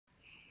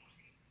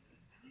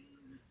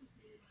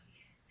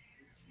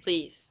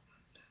Please,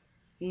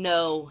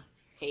 no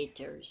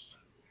haters.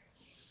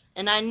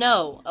 And I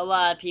know a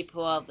lot of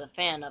people of the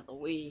fan of the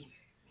Wii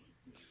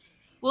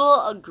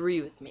will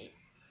agree with me.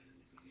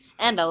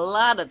 And a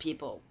lot of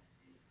people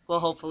will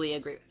hopefully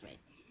agree with me.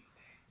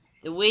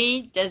 The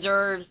Wii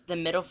deserves the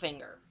middle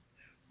finger.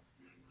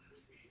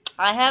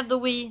 I have the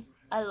Wii,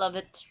 I love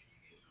it,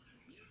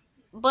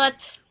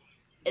 but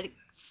it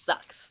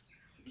sucks.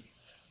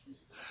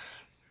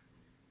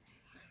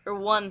 For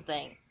one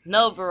thing,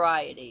 no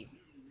variety.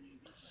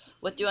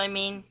 What do I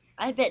mean?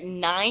 I bet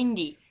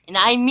 90, and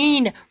I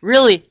mean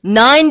really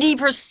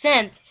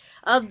 90%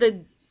 of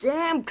the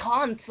damn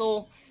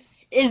console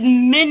is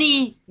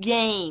mini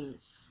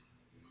games.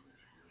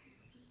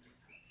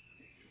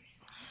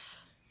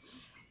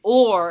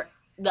 Or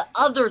the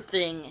other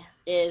thing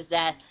is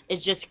that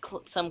it's just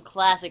some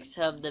classics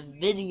of the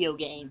video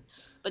game,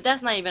 but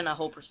that's not even a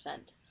whole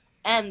percent.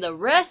 And the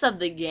rest of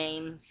the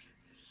games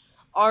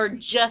are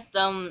just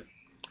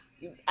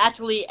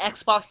actually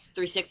Xbox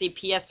 360,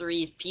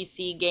 PS3's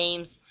PC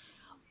games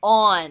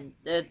on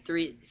the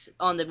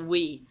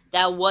Wii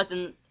that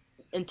wasn't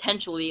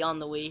intentionally on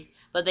the Wii,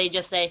 but they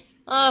just say,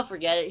 "Oh,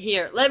 forget it.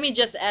 Here, let me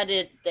just add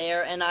it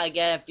there, and I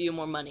get a few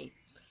more money."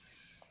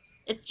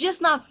 It's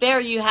just not fair.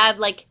 You have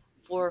like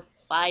 4 or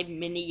 5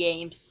 mini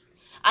games.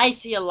 I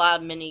see a lot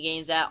of mini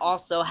games that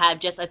also have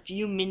just a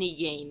few mini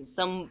games,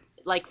 some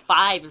like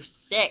 5 or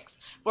 6,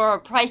 for a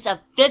price of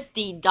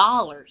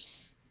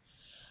 $50.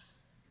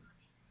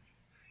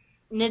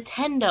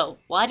 Nintendo,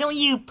 why don't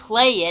you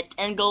play it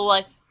and go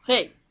like,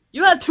 hey,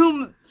 you had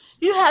two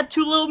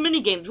little mini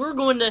games. We're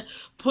going to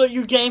put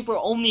your game for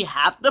only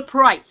half the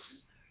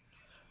price.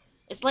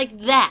 It's like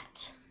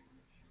that.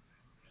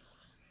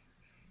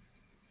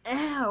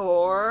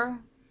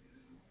 Or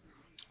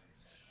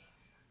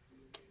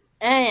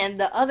and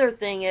the other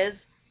thing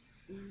is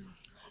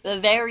the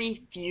very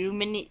few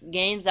mini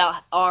games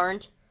that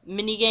aren't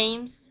mini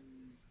games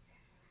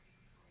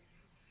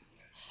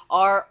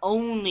are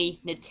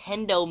only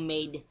Nintendo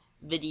made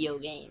video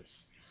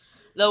games.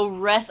 The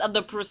rest of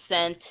the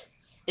percent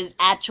is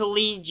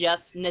actually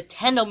just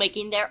Nintendo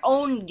making their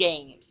own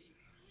games.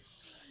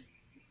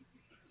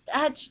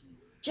 That's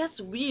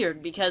just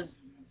weird because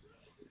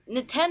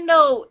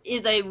Nintendo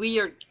is a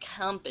weird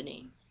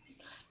company.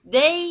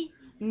 They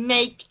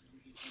make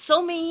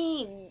so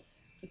many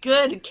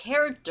good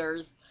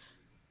characters,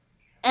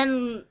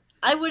 and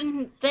I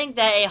wouldn't think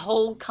that a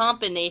whole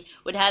company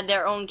would have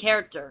their own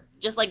character,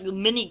 just like the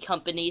mini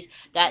companies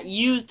that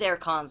use their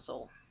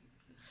console.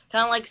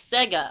 Kind of like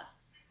Sega.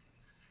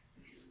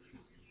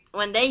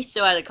 When they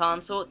still had a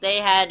console, they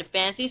had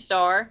Phantasy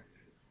Star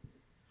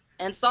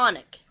and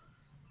Sonic.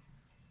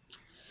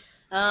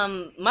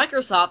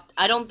 Microsoft,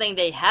 I don't think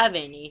they have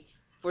any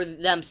for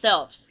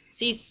themselves.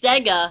 See,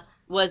 Sega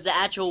was the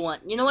actual one.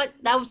 You know what?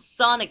 That was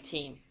Sonic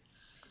Team.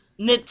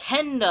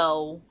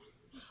 Nintendo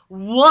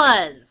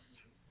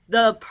was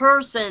the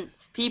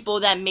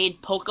people that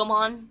made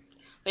Pokemon.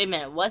 Wait a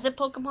minute, was it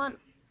Pokemon?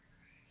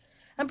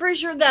 I'm pretty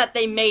sure that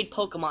they made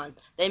Pokemon.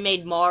 They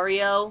made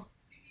Mario.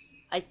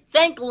 I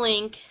think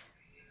Link.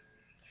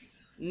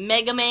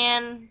 Mega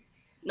Man.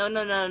 No,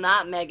 no, no,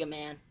 not Mega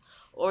Man.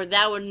 Or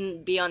that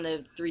wouldn't be on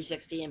the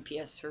 360 and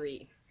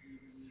PS3.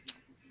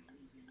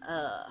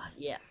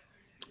 Yeah.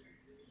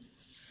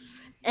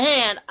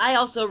 And I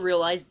also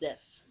realized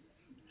this.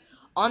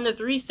 On the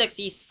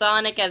 360,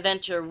 Sonic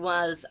Adventure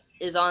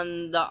is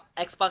on the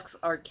Xbox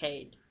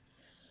Arcade.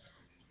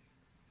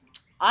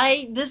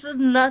 This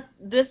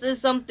is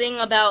something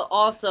about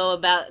also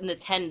about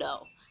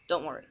Nintendo.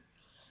 Don't worry.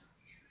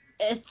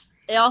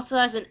 It also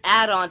has an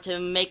add-on to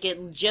make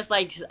it just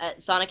like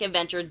Sonic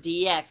Adventure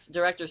DX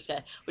Director's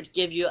Cut, which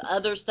give you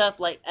other stuff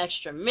like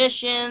extra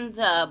missions,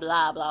 blah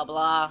blah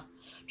blah,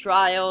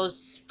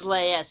 trials,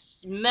 play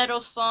as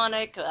Metal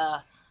Sonic,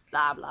 blah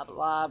blah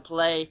blah,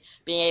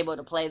 being able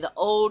to play the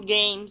old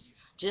games,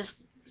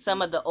 just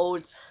some of the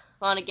old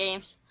Sonic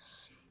games.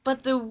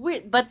 But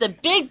the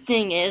big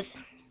thing is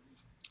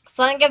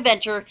Sonic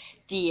Adventure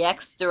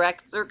DX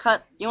Director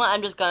Cut. You know what?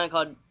 I'm just gonna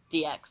call it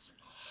DX.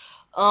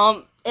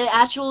 It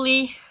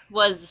actually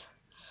was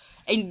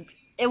a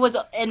it was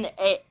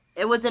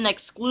it was an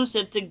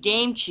exclusive to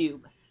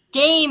GameCube.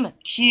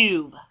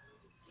 GameCube.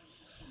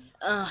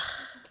 Ugh,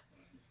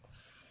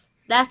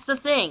 that's the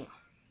thing.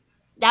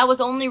 That was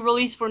only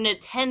released for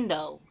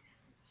Nintendo.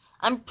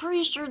 I'm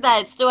pretty sure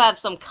that it still have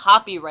some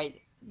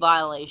copyright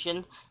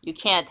violation. You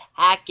can't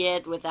hack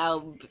it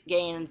without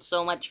getting in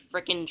so much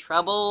freaking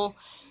trouble.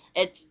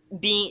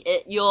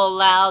 You're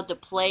allowed to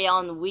play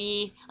on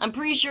Wii. I'm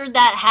pretty sure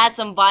that has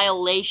some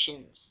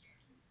violations.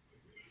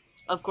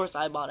 Of course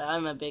I bought it.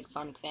 I'm a big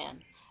Sonic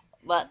fan.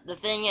 But the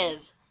thing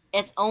is,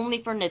 it's only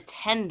for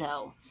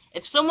Nintendo.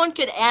 If someone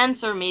could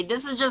answer me,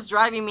 this is just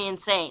driving me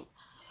insane.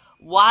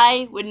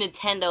 Why would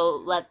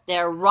Nintendo let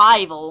their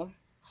rival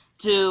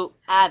to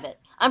have it?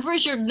 I'm pretty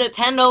sure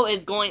Nintendo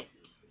is going.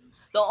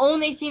 The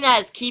only thing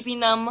that is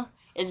keeping them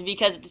is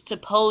because it's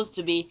supposed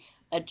to be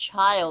a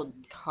child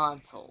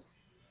console.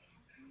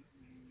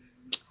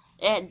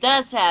 It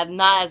does have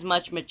not as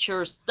much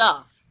mature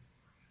stuff.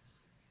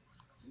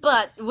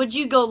 But would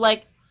you go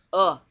like,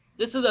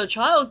 this is a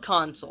child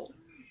console,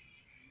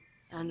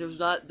 and there's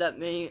not that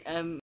many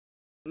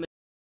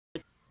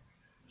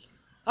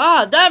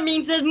that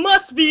means it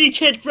must be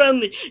kid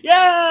friendly.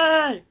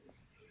 Yay!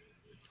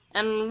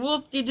 And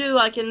whoop-de-doo,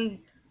 I can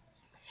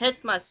hit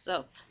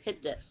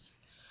this.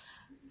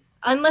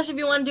 Unless if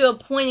you want to do a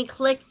point and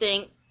click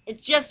thing,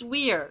 it's just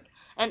weird.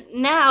 And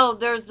now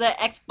there's the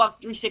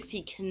Xbox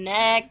 360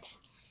 Connect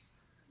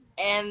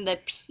and the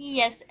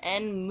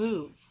PSN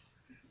Move.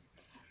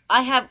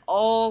 I have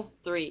all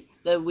three: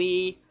 the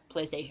Wii,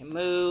 PlayStation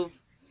Move,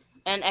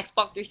 and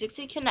Xbox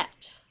 360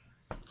 Connect.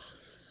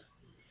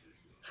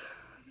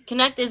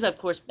 Connect is of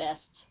course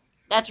best.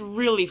 That's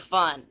really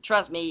fun.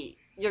 Trust me,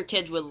 your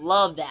kids would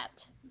love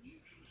that.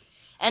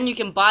 And you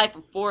can buy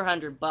for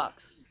 400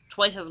 bucks.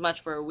 Twice as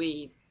much for a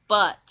Wii,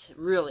 but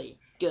really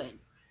good.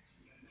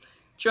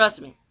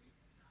 Trust me.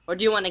 Or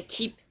do you want to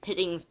keep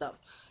hitting stuff?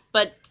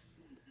 But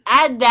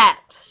add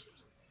that.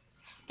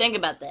 Think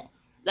about that.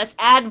 Let's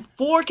add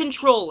 4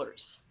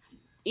 controllers.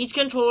 Each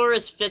controller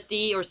is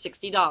 $50 or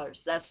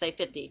 $60. Let's say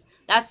 50.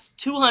 That's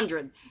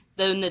 200.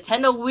 The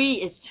Nintendo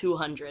Wii is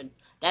 200.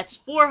 That's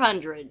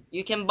 400.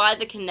 You can buy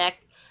the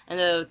Kinect and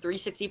the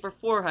 360 for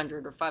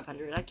 400 or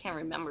 500. I can't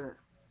remember.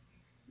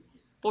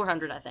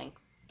 400, I think.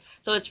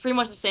 So it's pretty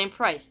much the same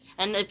price.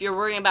 And if you're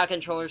worrying about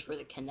controllers for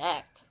the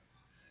Kinect,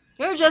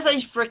 you're just a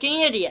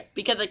freaking idiot.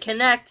 Because the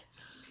Kinect,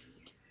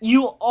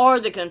 you are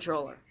the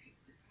controller.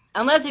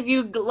 Unless if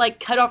you,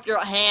 like, cut off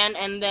your hand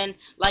and then,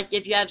 like,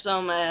 if you have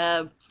some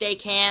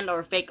fake hand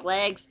or fake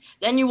legs,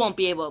 then you won't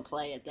be able to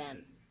play it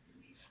then.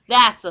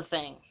 That's the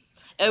thing.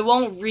 It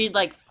won't read,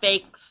 like,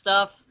 fake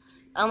stuff.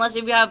 Unless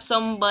if you have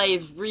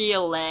somebody's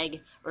real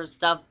leg or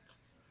stuff.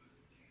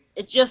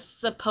 It's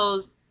just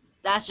supposed...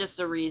 That's just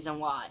the reason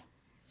why.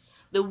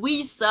 The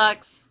Wii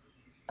sucks.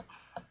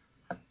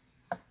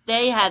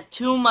 They have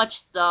too much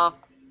stuff.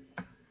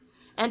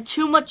 And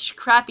too much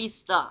crappy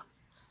stuff.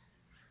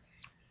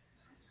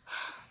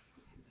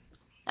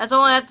 That's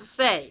all I have to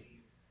say.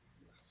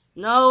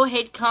 No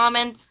hate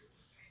comments.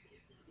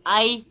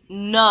 I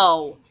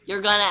know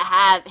you're gonna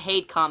have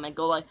hate comment.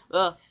 Go like,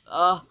 but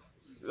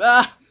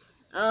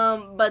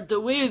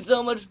the Wii is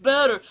so much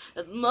better.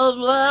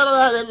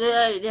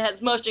 It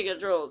has motion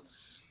control.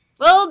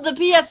 Well, the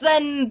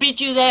PSN beat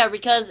you there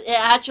because it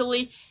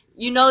actually,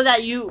 you know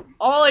that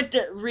all it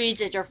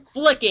reads is your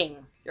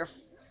flicking. Your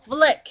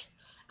flick.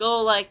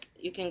 Go like,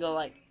 you can go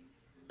like,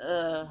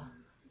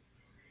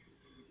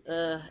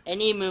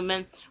 any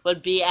movement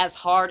would be as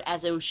hard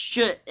as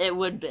it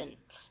would been.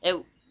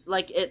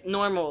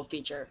 Normal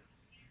feature.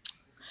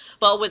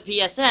 But with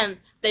PSN,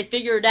 they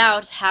figured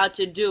out how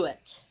to do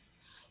it.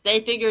 They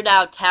figured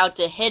out how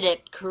to hit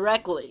it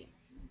correctly.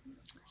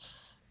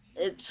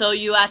 So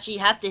you actually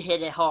have to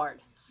hit it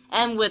hard.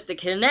 And with the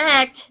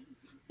Kinect,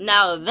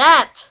 now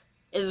that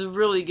is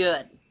really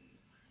good.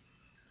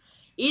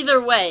 Either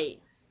way,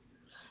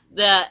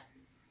 the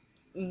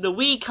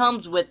Wii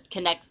comes with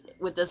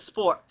the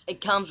sports.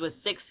 It comes with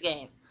 6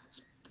 games.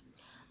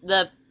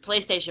 The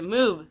PlayStation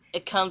Move,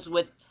 it comes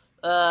with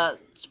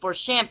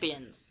Sports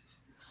Champions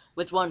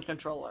with 1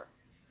 controller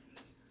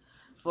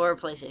for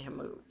PlayStation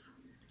Move.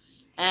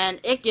 And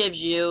it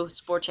gives you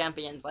Sport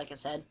Champions, like I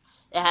said.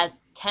 It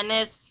has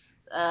tennis,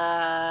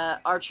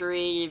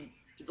 archery,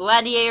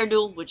 gladiator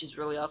duel, which is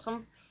really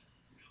awesome.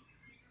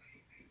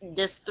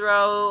 Disc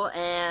throw,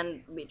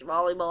 and beach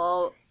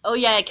volleyball. Oh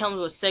yeah, it comes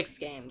with 6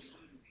 games.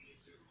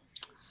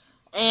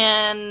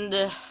 And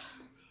the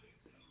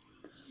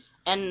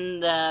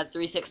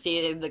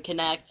 360, the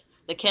Kinect.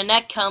 The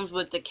Kinect comes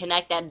with the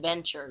Kinect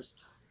Adventures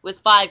with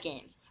 5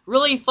 games.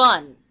 Really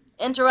fun,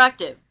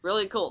 interactive,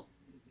 really cool.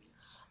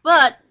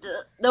 But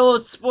the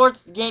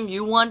sports game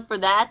you want for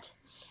that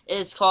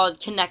is called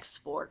Kinect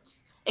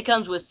Sports. It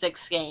comes with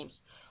 6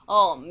 games.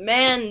 Oh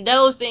man,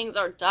 those things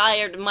are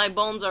tired. My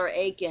bones are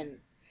aching.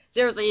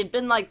 Seriously, it's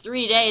been like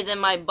 3 days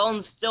and my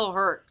bones still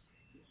hurt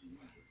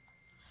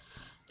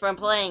from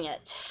playing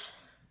it.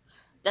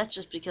 That's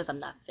just because I'm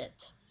not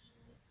fit.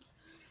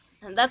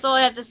 And that's all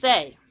I have to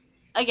say.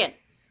 Again,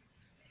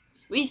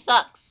 Wii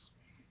sucks.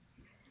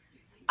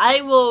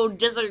 I will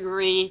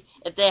disagree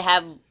if they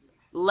have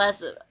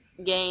less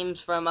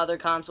games from other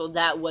consoles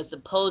that was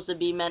supposed to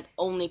be meant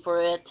only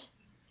for it.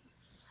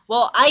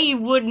 Well, I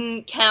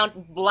wouldn't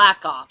count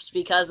Black Ops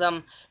because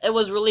it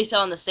was released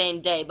on the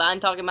same day. But I'm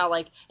talking about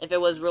like if it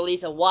was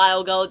released a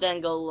while ago, then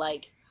go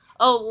like,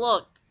 oh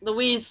look, the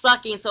Wii is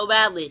sucking so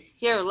badly.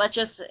 Here,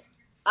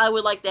 I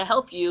would like to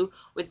help you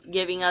with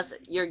giving us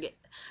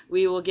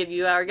we will give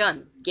you our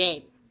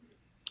game.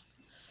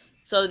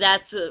 So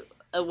that's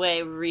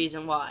a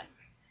reason why.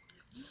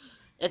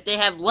 If they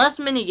have less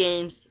mini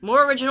games,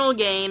 more original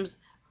games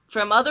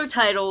from other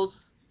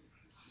titles,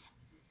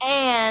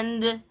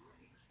 and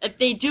if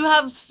they do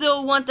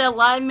still want that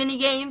live mini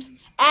games,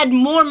 add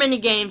more mini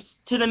games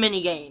to the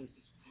mini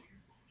games.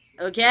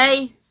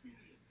 Okay?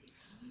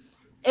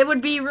 It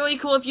would be really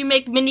cool if you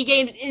make mini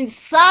games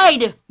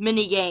inside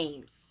mini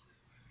games.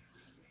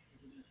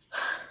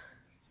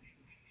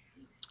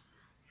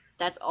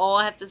 That's all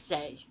I have to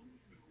say.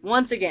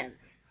 Once again,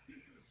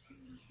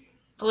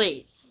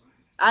 Please.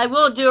 I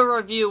will do a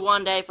review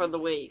one day for the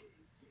Wii.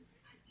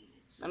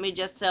 Let me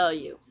just tell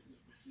you.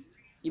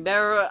 You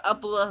better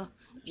upload.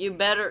 You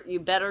better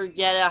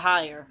get it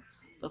higher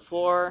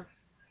before.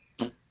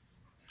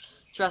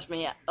 Trust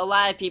me, a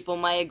lot of people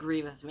might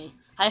agree with me.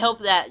 I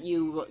hope that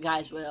you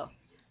guys will.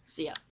 See ya.